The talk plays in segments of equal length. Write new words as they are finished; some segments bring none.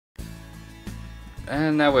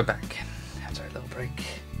And now we're back after a little break.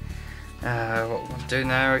 What we'll do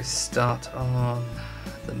now is start on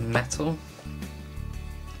the metal.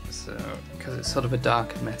 So, because it's sort of a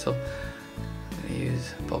darker metal, I'm going to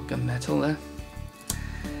use bubblegum metal there.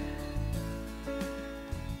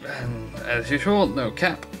 And as usual, no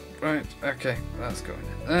cap. Right, okay, that's going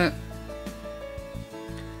in there.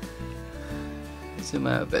 Zoom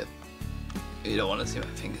out a bit. You don't want to see my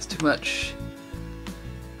fingers too much.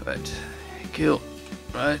 Right, cool.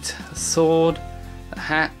 Right, a sword, a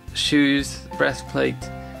hat, shoes, breastplate,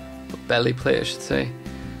 or belly plate I should say.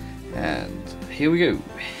 And here we go.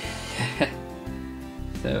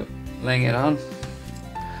 So, laying it on.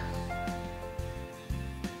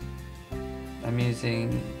 I'm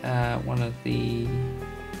using one of the,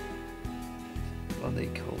 what are they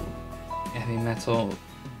called? Heavy metal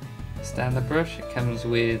standard brush. It comes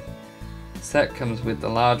with, set comes with the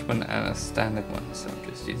large one and a standard one. So I'm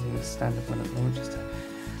just using the standard one at the moment just to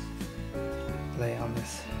lay on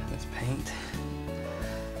this paint.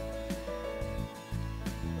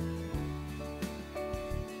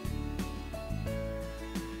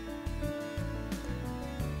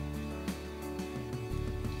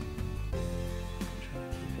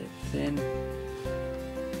 Thin. What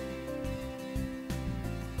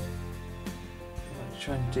I'm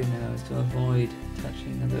trying to do now is to avoid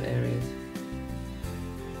touching other areas.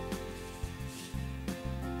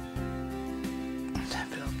 Tap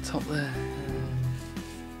it on top there.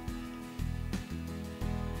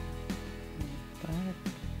 Back.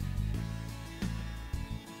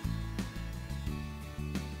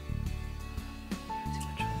 Too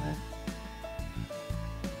much on there.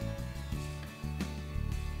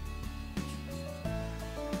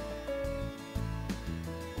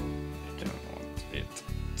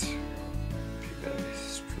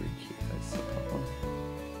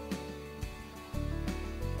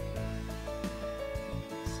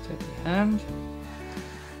 And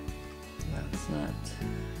that's that.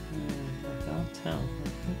 I can't tell. I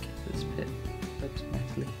think this bit looks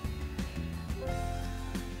metally. I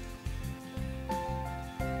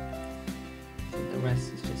think the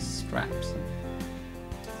rest is just straps and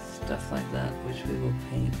stuff like that, which we will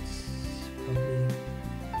paint probably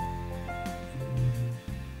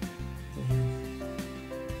with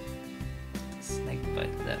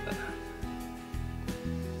snakebite leather.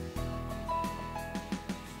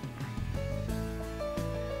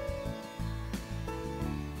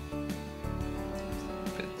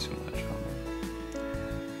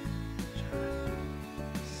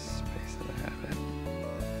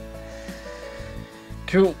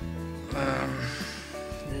 Cool.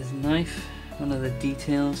 There's a knife, one of the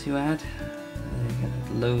details you add. You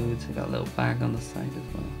got loads, I got a little bag on the side as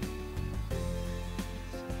well.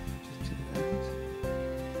 So just do that.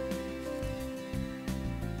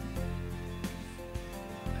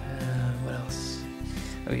 What else?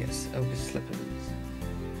 Oh yes, Orge slippers.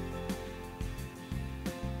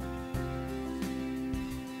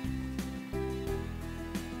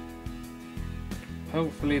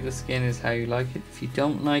 Hopefully the skin is how you like it. If you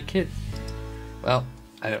don't like it, well,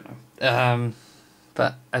 I don't know.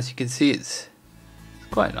 But as you can see, it's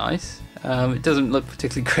quite nice. It doesn't look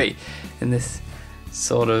particularly great in this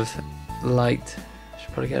sort of light. I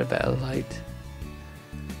should probably get a better light.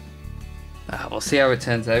 We'll see how it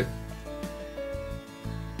turns out.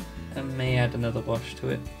 I may add another wash to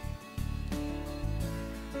it.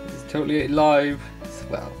 It's totally live.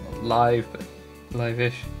 Well, not live, but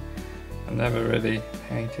live-ish. I've never really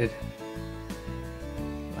painted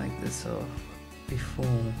like this or before,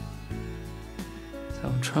 so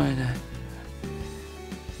I'm trying to do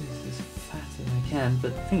this as fast as I can.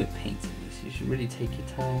 But the thing with painting is you should really take your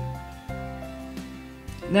time.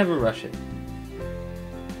 Never rush it.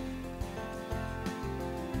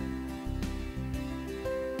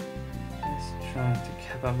 Just trying to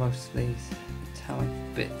cover most of these metallic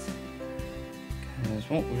bits, because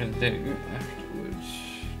what we're going to do afterwards,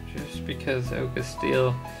 just because Orge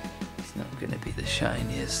steel is not going to be the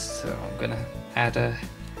shiniest, so I'm going to add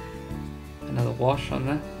another wash on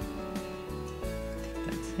there. I think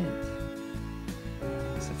that's it.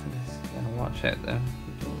 Except for this, watch out though,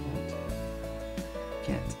 you don't want to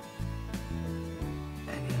get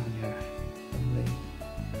any on your lovely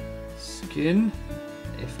skin.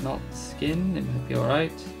 If not skin, it might be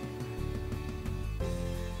alright.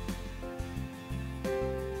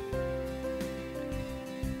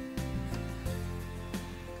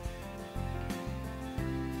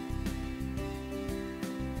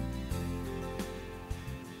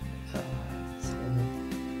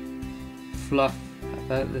 Fluff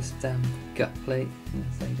about this damn gut plate.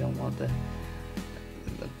 So you don't want the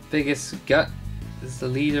biggest gut is the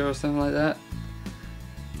leader or something like that.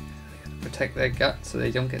 protect their gut so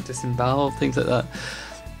they don't get disemboweled, things like that.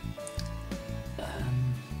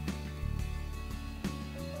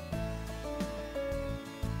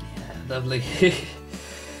 Yeah, lovely.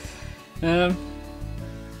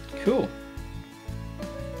 Cool.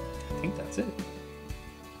 I think that's it.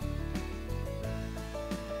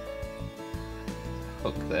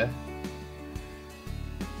 Hook there.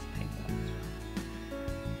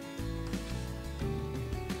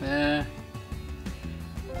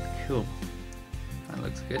 Cool. That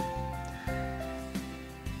looks good.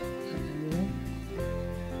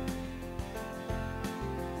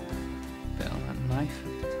 Bit on that knife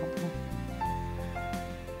at the top there.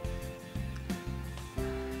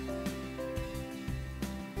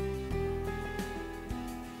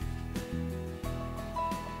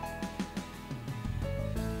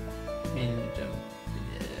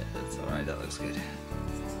 Yeah, that's alright, that looks good.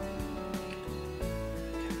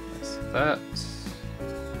 That.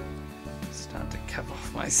 Start to cap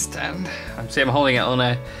off my stand. I'm holding it on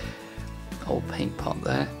a old paint pot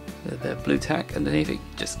there with a bit of blue tack underneath. It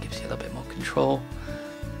just gives you a little bit more control.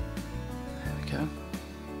 There we go.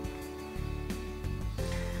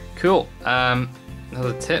 Cool.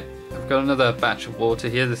 Another tip. I've got another batch of water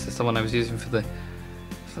here. This is the one I was using for the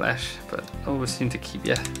flesh, but always seem to keep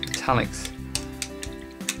your metallics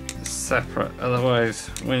separate. Otherwise,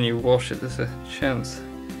 when you wash it, there's a chance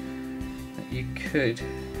you could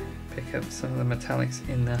pick up some of the metallics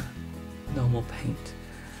in the normal paint.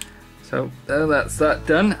 So that's that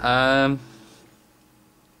done.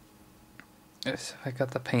 Yes, I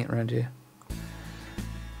got the paint around here.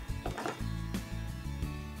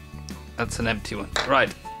 That's an empty one.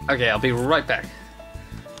 Right. Okay, I'll be right back.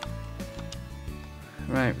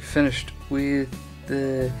 Right, we finished with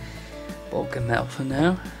the bulk of metal for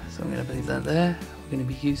now. So I'm going to leave that there. We're going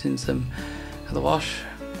to be using some of the wash,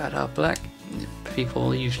 Bad Art Black.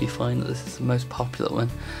 People usually find that this is the most popular one.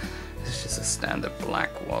 It's just a standard black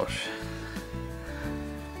wash.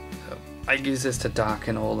 So I use this to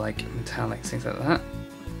darken all like metallics, things like that.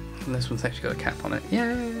 And this one's actually got a cap on it.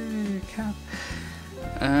 Yay, cap!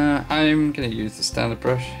 I'm going to use the standard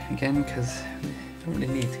brush again because I don't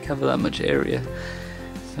really need to cover that much area.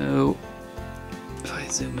 So if I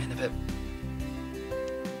zoom in a bit,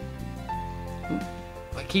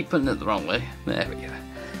 I keep putting it the wrong way. There we go.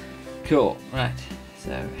 Cool, right,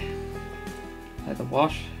 so let the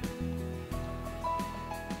wash.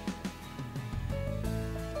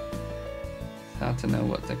 It's hard to know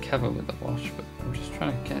what to cover with the wash, but I'm just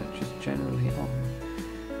trying to get it just generally on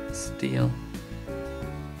the steel.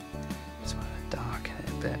 Just want to darken it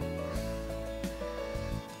a bit.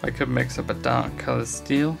 I could mix up a dark colour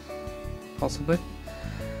steel, possibly.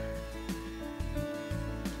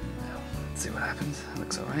 Let's see what happens. That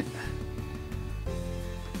looks alright.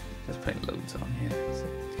 Just putting loads on here, so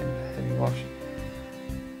it's kind of a heavy wash.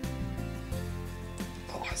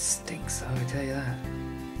 Oh, it stinks though, I tell you that.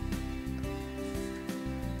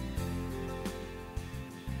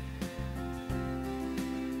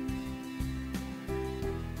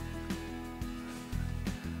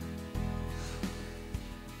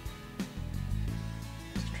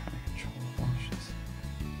 Just trying to control the washes.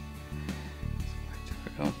 It's quite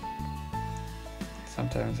difficult.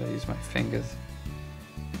 Sometimes I use my fingers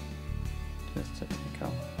just to take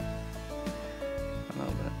off a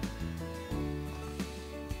little bit.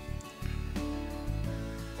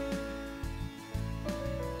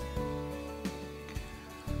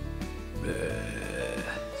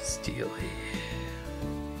 Steely.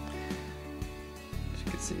 As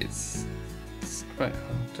you can see, it's quite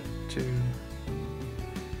hard to do.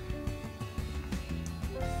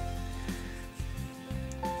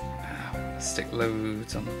 I'm gonna stick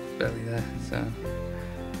loads on the belly there, so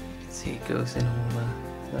see, it goes in all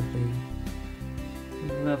the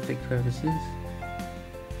lovely crevices,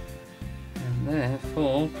 and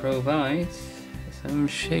therefore provides some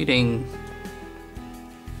shading.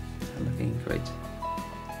 Looking great.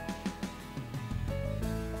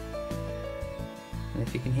 And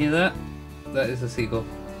if you can hear that, that is a seagull.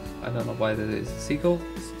 I don't know why that is a seagull.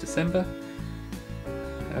 It's December.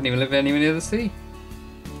 I don't even live anywhere near the sea.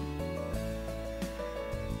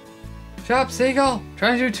 Shut up, seagull!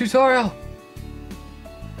 Trying to do a tutorial!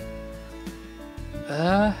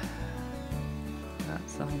 That's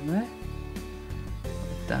on there.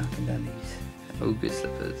 Darken down these ogre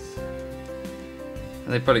slippers.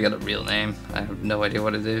 And they probably got a real name. I have no idea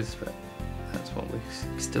what it is, but that's what we're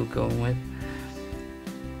still going with.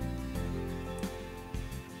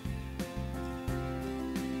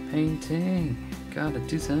 Painting. Gotta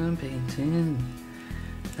do some painting.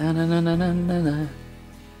 Na na na na na na na.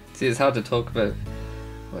 See, it's hard to talk about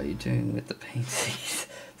what are you doing with the paintings?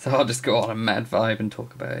 So I'll just go on a mad vibe and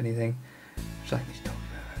talk about anything. Would you like me to talk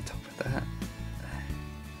about that?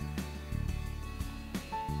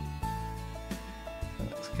 That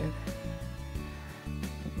looks good.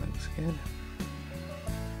 That looks good.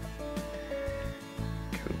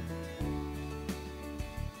 Cool.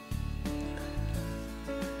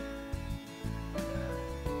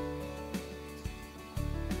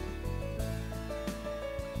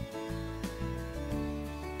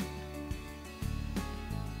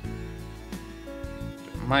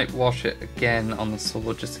 Might wash it again on the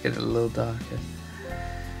sword just to get it a little darker.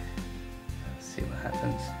 Let's see what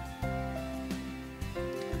happens.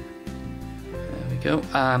 There we go.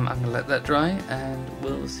 I'm gonna let that dry and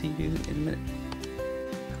we'll see you in a minute.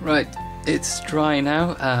 Right, it's dry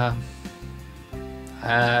now.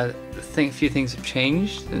 I think a few things have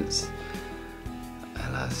changed since I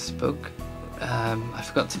last spoke. I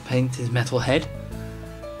forgot to paint his metal head,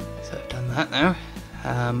 so I've done that now.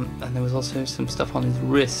 And there was also some stuff on his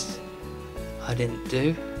wrist I didn't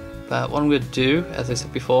do, but what I'm going to do, as I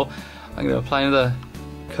said before, I'm going to apply another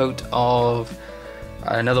coat of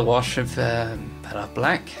another wash of Better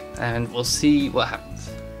Black, and we'll see what happens.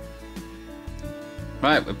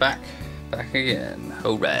 Right, we're back again.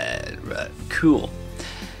 Oh, right, cool.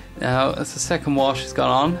 Now, as the second wash has gone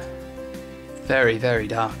on, very, very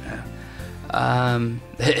dark now.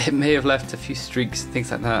 It may have left a few streaks and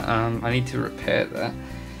things like that. I need to repair that.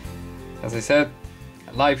 As I said,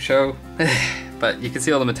 a live show, but you can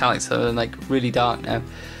see all the metallics are like really dark now.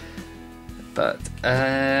 But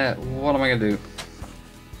what am I gonna do?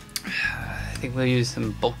 I think we'll use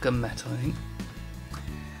some bulk metal, I think.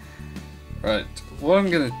 Right, what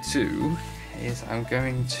I'm gonna do is I'm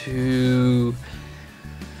going to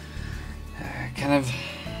kind of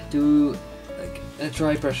do like a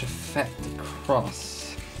dry brush effect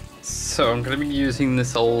across. So I'm going to be using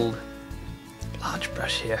this old large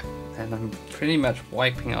brush here, and I'm pretty much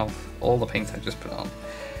wiping off all the paint I just put on.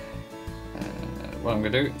 What I'm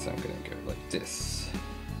going to do is I'm going to go like this.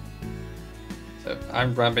 So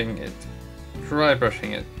I'm rubbing it, dry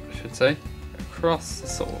brushing it, I should say, across the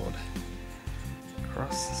sword.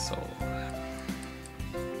 Across the sword.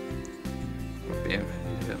 Would be able to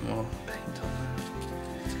need a bit more paint on there.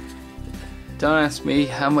 Don't ask me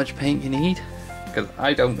how much paint you need, because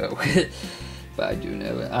I don't know, but I do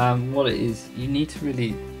know. What it is, you need to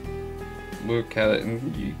really work at it,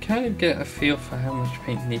 and you kind of get a feel for how much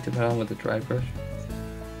paint you need to put on with the dry brush.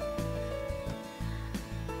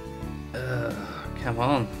 Come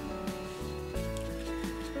on.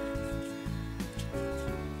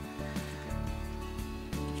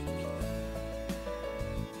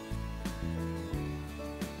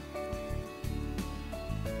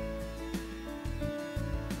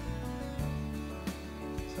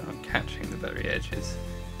 So I'm catching the very edges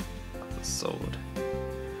of the sword.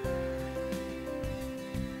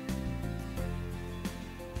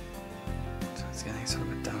 So it's getting sort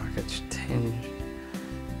of a darker tinge.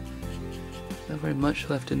 Not very much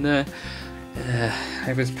left in there.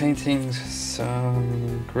 I was painting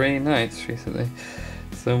some grey nights recently,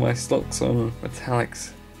 so my stocks on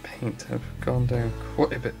metallics paint have gone down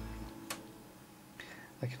quite a bit.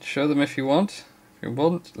 I can show them if you want. If you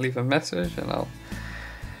want, leave a message and I'll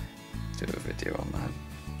do a video on that.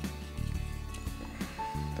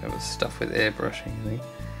 There was stuff with airbrushing, I think.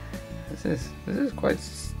 This is quite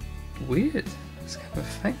weird. This kind of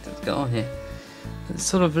effect that's got on here. It's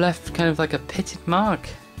sort of left kind of like a pitted mark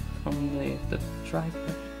from the dry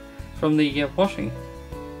brush, from the washing, I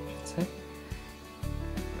should say.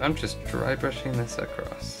 I'm just dry brushing this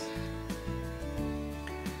across.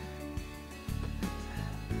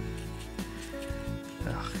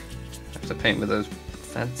 Ugh, I have to paint with those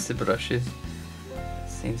fancy brushes.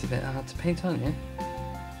 Seems a bit hard to paint on, yeah?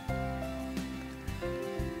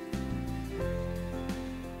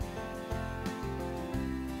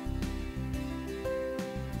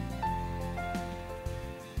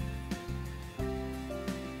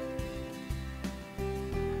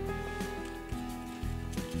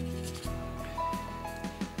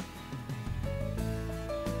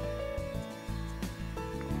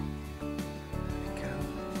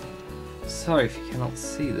 Sorry if you cannot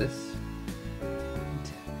see this.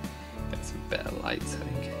 Get some better lights, I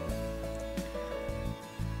think.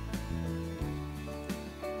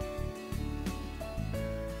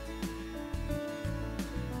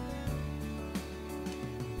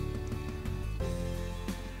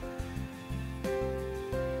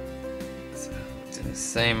 So, do the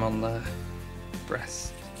same on the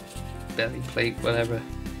breast, belly plate, whatever.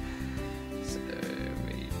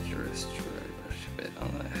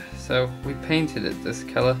 So we painted it this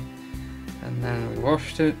colour, and and then we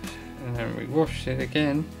washed it, and then we washed it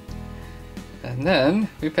again, and then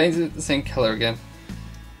we painted it the same colour again.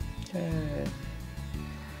 Yay.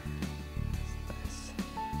 Nice.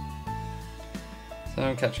 So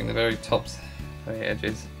I'm catching the very tops, very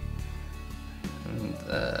edges, and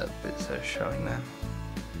bits are showing now.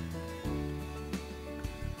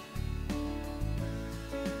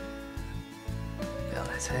 On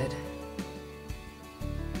his head.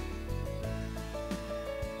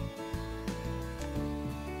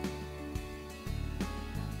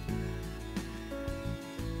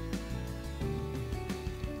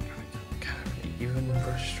 Kind of an even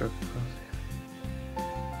brush stroke across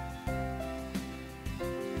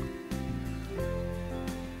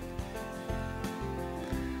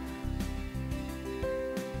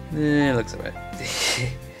here. It looks alright.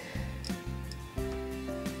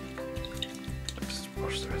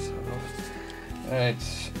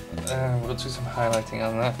 Alright, we'll do some highlighting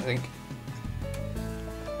on that, I think.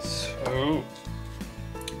 So,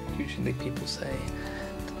 usually people say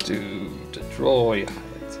to draw your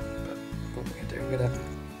highlights, but what we're gonna do,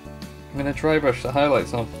 I'm gonna dry brush the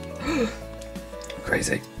highlights on.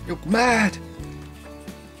 Crazy, you're mad!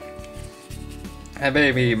 I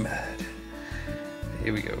may be mad.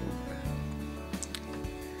 Here we go.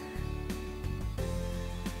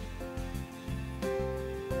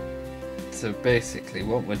 So basically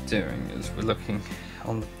what we're doing is we're looking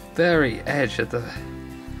on the very edge of the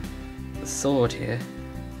sword here.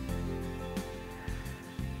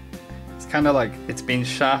 It's kind of like it's been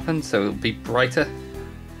sharpened so it'll be brighter.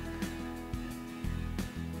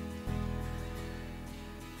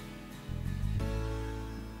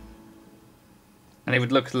 And it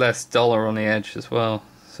would look less duller on the edge as well.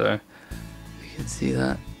 So you can see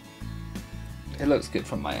that. It looks good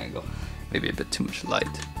from my angle. Maybe a bit too much light.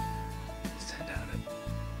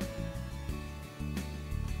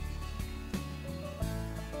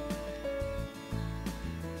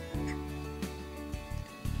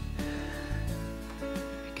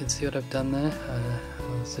 You can see what I've done there.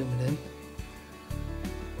 I'll zoom it in.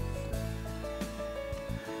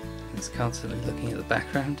 It's constantly looking at the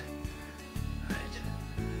background. Right.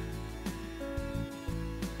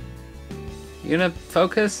 You gonna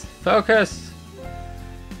focus? Focus!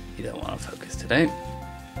 You don't want to focus today.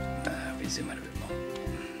 We zoom out a bit more.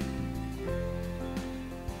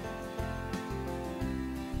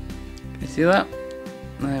 Can you see that?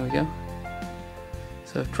 There we go.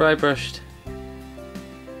 So I've dry brushed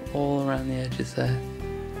all around the edges there.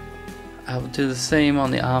 I'll do the same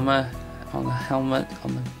on the armor, on the helmet,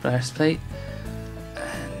 on the breastplate,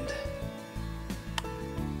 and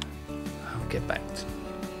I'll get back to